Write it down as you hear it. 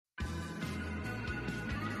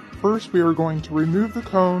First, we are going to remove the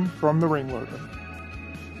cone from the ring loader.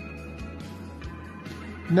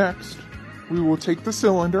 Next, we will take the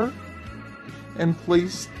cylinder and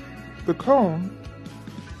place the cone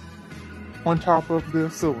on top of the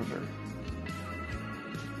cylinder.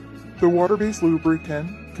 The water-based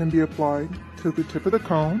lubricant can be applied to the tip of the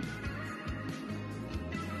cone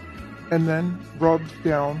and then rubbed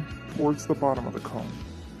down towards the bottom of the cone.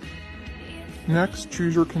 Next,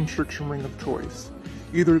 choose your constriction ring of choice,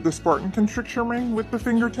 either the Spartan constriction ring with the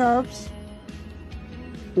finger tabs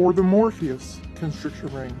or the Morpheus constriction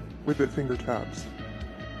ring with the finger tabs.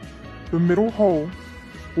 The middle hole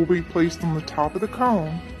will be placed on the top of the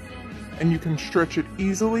cone, and you can stretch it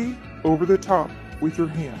easily over the top with your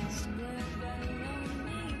hands.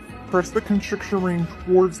 Press the constriction ring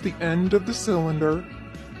towards the end of the cylinder,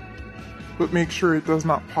 but make sure it does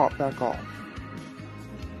not pop back off.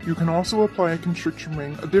 You can also apply a constriction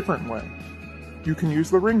ring a different way. You can use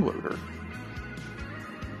the ring loader.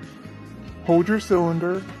 Hold your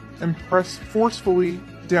cylinder and press forcefully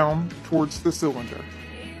down towards the cylinder.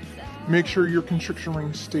 Make sure your constriction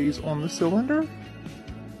ring stays on the cylinder,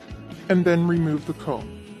 and then remove the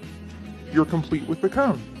cone. You're complete with the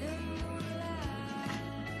cone.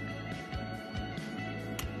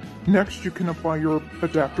 Next, you can apply your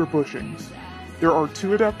adapter bushings. There are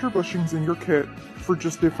 2 adapter bushings in your kit for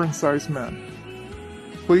just different size men.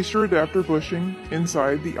 Place your adapter bushing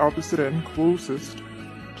inside the opposite end closest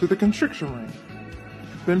to the constriction ring.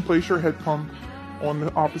 Then place your head pump on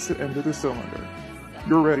the opposite end of the cylinder.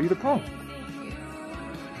 You're ready to pump.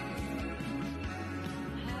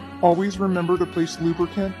 Always remember to place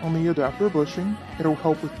lubricant on the adapter bushing. It'll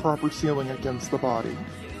help with proper sealing against the body.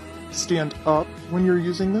 Stand up when you're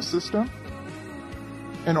using the system,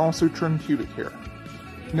 and also trim pubic hair.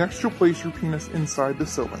 Next, you'll place your penis inside the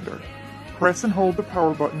cylinder. Press and hold the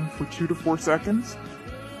power button for 2 to 4 seconds.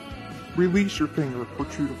 Release your finger for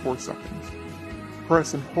 2 to 4 seconds.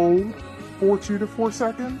 Press and hold for 2 to 4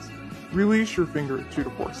 seconds. Release your finger at 2 to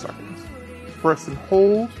 4 seconds. Press and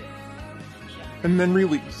hold, and then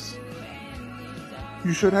release.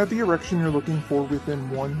 You should have the erection you're looking for within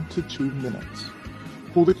 1 to 2 minutes.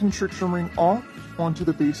 Pull the constriction ring off onto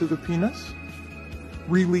the base of the penis.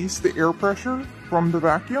 Release the air pressure from the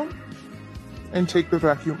vacuum and take the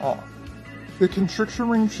vacuum off. The constriction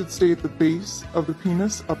ring should stay at the base of the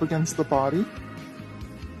penis up against the body.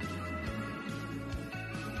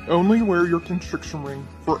 Only wear your constriction ring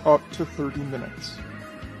for up to 30 minutes.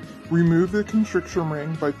 Remove the constriction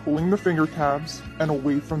ring by pulling the finger tabs and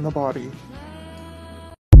away from the body